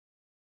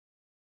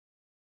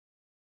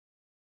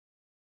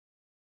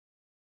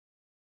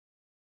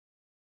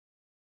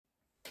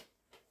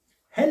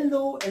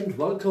Hello and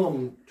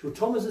welcome to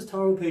Thomas's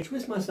Tarot page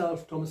with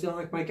myself, Thomas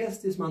Janak. My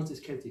guest this month is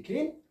Kelsey.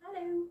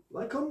 Hello.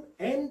 Welcome.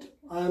 And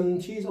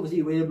she's obviously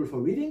available for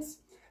readings.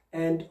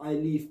 And I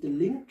leave the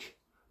link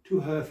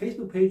to her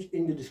Facebook page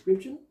in the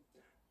description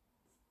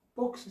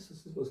box. This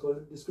is what's called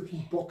a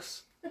description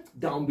box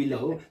down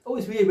below.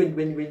 Always weird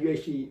when you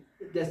actually,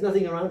 there's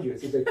nothing around you.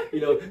 It's like,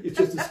 it's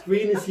just the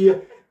screen is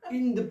here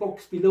in the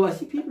box below. I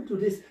see people do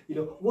this,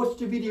 watch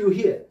the video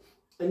here.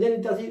 And then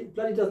it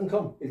bloody doesn't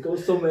come. It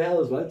goes somewhere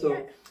else, right? So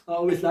I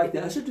always like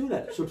that. I should do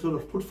that. I should sort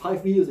of put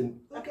 5 videos in.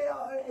 Okay,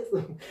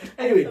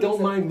 anyway, don't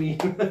mind me.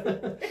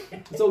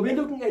 So we're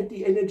looking at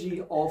the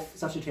energy of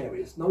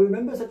Sagittarius. Now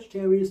remember,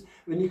 Sagittarius,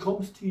 when it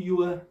comes to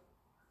your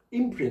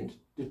imprint,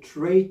 the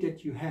trait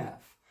that you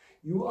have,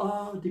 you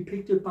are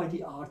depicted by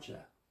the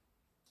archer.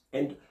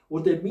 And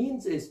what that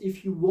means is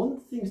if you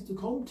want things to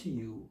come to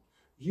you,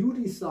 you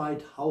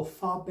decide how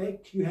far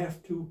back you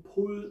have to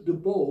pull the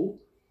bow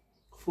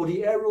for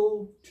the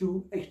arrow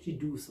to actually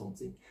do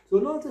something. So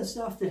a lot of the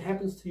stuff that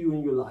happens to you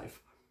in your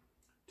life,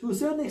 to a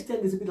certain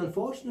extent is a bit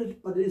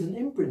unfortunate, but it is an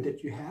imprint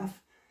that you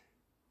have,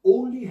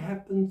 only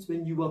happens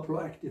when you are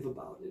proactive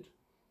about it.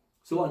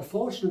 So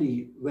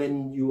unfortunately,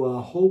 when you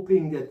are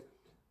hoping that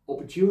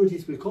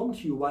opportunities will come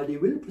to you, while they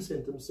will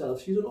present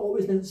themselves, you don't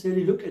always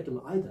necessarily look at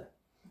them either.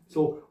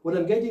 So what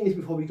I'm getting is,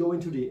 before we go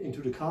into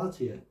the cards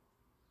here,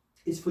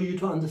 is for you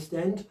to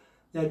understand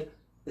that,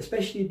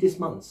 especially this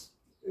month,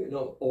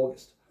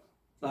 August,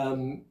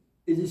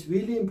 it is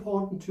really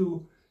important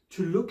to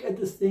look at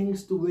the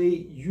things the way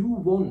you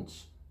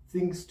want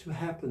things to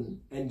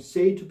happen and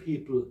say to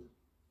people,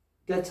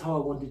 that's how I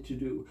want it to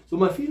do. So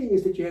my feeling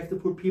is that you have to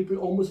put people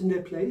almost in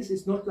their place.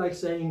 It's not like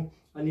saying,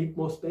 I need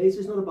more space.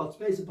 It's not about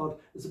space,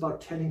 it's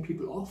about telling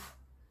people off,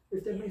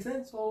 if that makes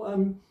sense.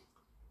 So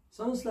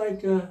sounds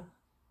like an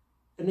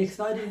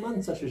exciting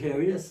month,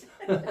 Sagittarius.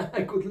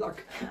 Good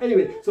luck.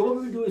 Anyway, so what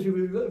we will do is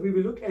we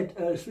will look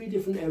at 3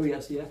 different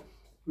areas here.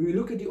 We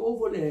will look at the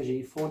overall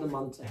energy for the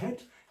months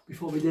ahead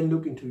before we then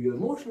look into your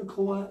emotional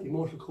core.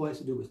 Emotional core has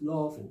to do with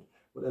love and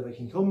whatever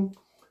can come.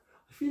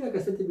 I feel like I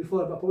said it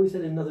before, but I probably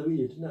said it in another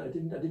video. No, I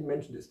didn't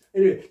mention this.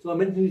 Anyway, so I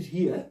mentioned it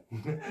here.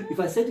 If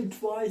I said it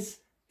twice,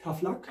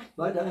 tough luck,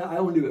 right? I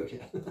only work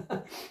here.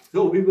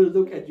 So we will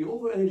look at your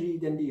overall energy,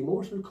 then the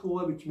emotional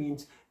core, which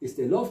means, is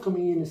there love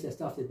coming in? Is there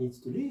stuff that needs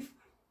to leave?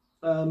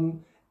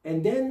 And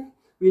then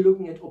we're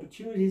looking at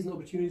opportunities, and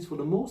opportunities for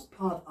the most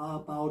part are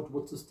about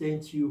what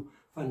sustains you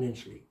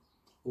financially.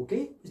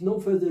 Okay, with no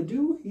further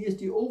ado, here's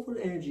the overall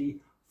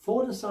energy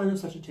for the sign of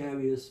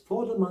Sagittarius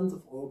for the month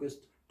of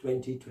August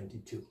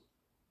 2022.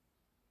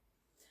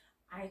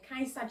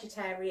 Okay,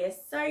 Sagittarius.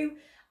 So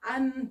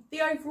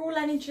the overall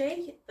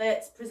energy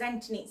that's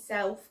presenting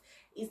itself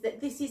is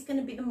that this is going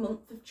to be the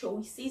month of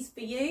choices for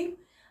you.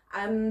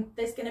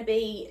 There's going to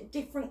be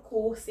different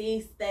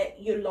courses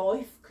that your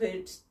life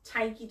could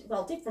take you,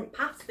 well, different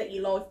paths that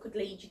your life could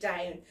lead you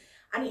down.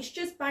 And it's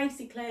just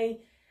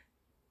basically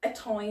a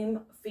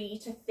time for you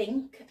to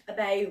think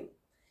about,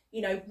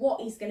 what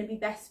is going to be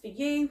best for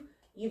you,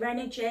 your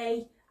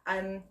energy,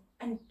 and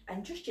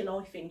just your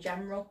life in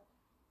general.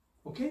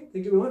 Okay,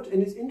 thank you very much.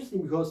 And it's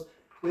interesting because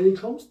when it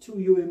comes to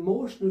your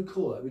emotional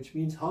core, which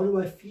means how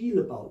do I feel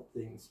about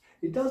things,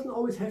 it doesn't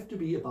always have to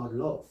be about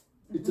love.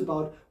 It's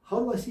about how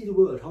do I see the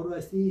world, how do I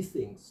see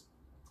things.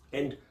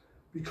 And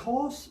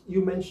because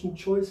you mentioned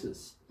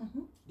choices,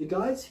 the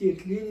guides here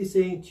clearly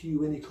saying to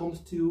you, when it comes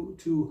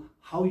to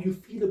how you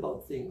feel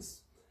about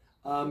things,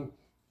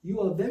 you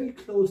are very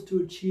close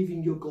to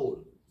achieving your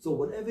goal. So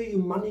whatever you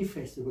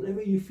manifested,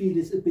 whatever you feel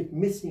is a bit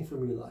missing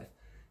from your life,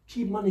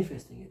 keep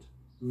manifesting it.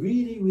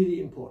 Really,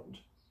 really important.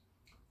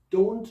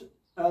 Don't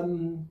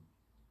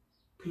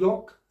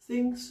block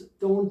things.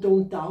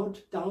 Don't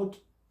doubt. Doubt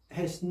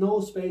has no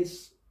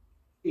space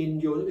on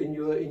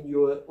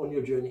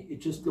your journey. It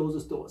just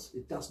closes doors.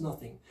 It does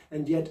nothing.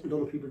 And yet a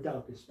lot of people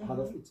doubt. It's part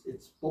of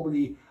it's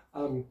probably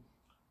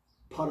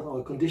part of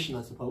our condition,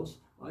 I suppose,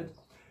 right?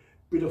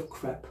 Bit of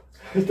crap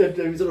that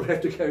you sort of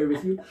have to carry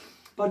with you.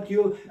 But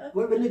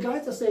when the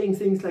guides are saying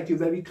things like you're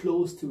very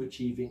close to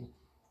achieving,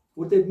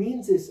 what that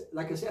means is,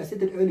 like I said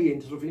that earlier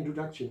in sort of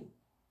introduction,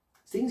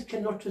 things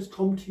cannot just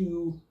come to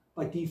you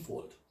by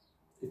default,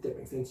 if that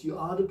makes sense. You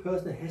are the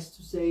person that has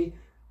to say,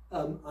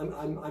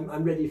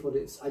 I'm ready for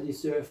this, I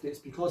deserve this,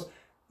 because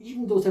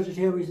even though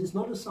Sagittarius is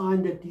not a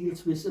sign that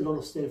deals with a lot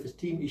of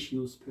self-esteem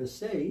issues per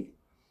se,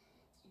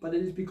 but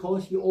it is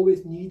because you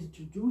always need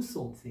to do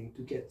something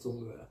to get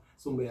somewhere.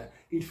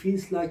 It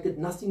feels like that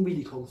nothing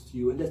really comes to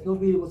you, and that's not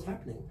really what's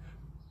happening.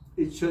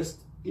 It's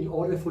just, in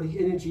order for the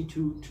energy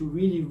to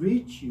really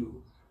reach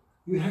you,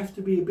 you have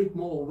to be a bit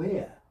more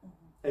aware.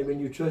 And when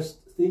you're just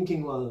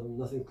thinking, well,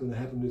 nothing's going to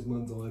happen this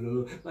month, or I don't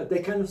know, but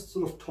that kind of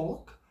sort of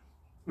talk,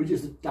 which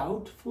is a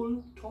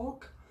doubtful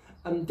talk,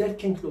 and that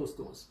can close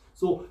doors.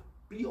 So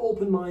be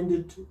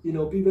open-minded,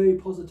 be very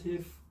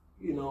positive,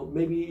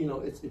 maybe,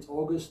 it's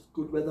August,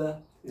 good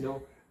weather,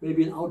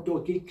 maybe an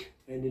outdoor gig,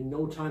 and in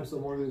no time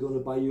someone is going to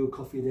buy you a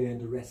coffee there, and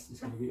the rest is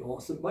going to be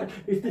awesome. But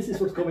if this is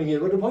what's coming in,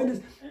 but the point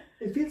is,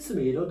 it feels to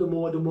me, the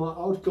more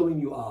outgoing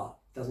you are,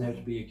 Doesn't have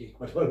to be a gig,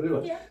 but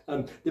Yeah.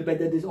 the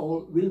better this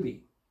all will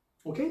be.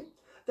 Okay,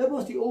 that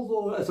was the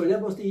overall.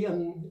 That was the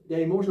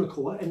emotional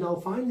core, and now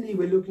finally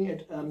we're looking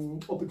at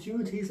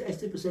opportunities as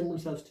they present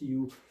themselves to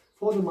you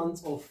for the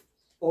month of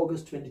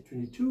August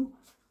 2022.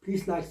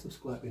 Please like,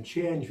 subscribe, and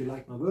share. And if you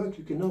like my work,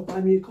 you can now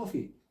buy me a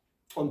coffee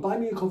on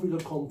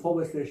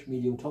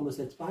buymeacoffee.com/Medium Thomas.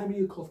 That's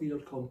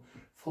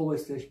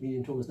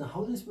buymeacoffee.com/Medium Thomas. Now,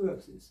 how this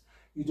works is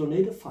you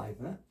donate a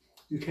 £5.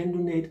 You can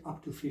donate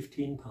up to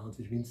 £15,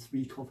 which means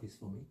 3 coffees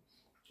for me,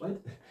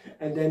 right?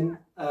 And then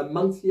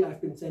monthly I've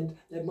been sent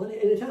that money,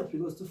 and it helps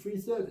because it's a free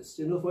service.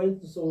 You know, for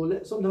instance,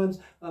 sometimes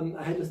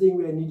I had a thing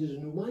where I needed a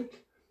new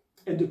mic,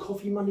 and the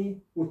coffee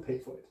money would pay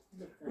for it,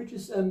 which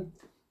is a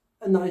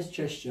nice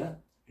gesture.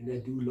 And I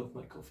do love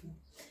my coffee.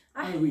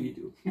 I really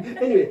do.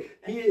 Anyway,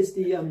 here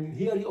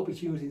are the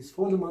opportunities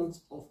for the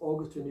month of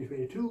August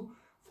 2022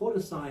 for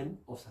the sign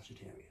of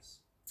Sagittarius.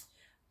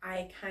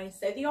 Okay,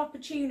 so the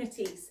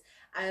opportunities,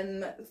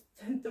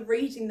 the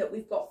reading that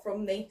we've got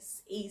from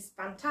this is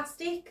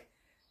fantastic.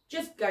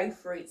 Just go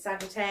for it,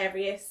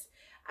 Sagittarius.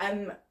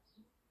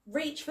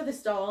 Reach for the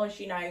stars,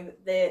 you know,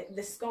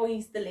 the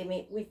sky's the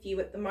limit with you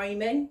at the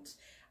moment.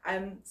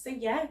 So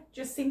yeah,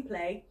 just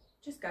simply,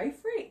 just go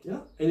for it.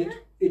 Yeah, and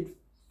it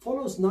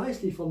follows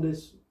nicely from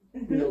this,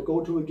 you know,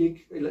 go to a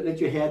gig, let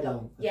your hair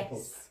down.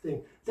 Yes.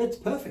 Thing. That's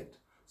perfect.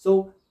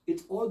 So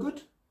it's all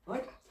good,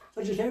 right?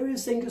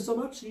 Sagittarius, thank you so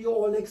much. See you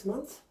all next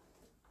month.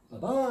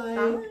 Bye-bye.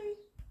 Bye.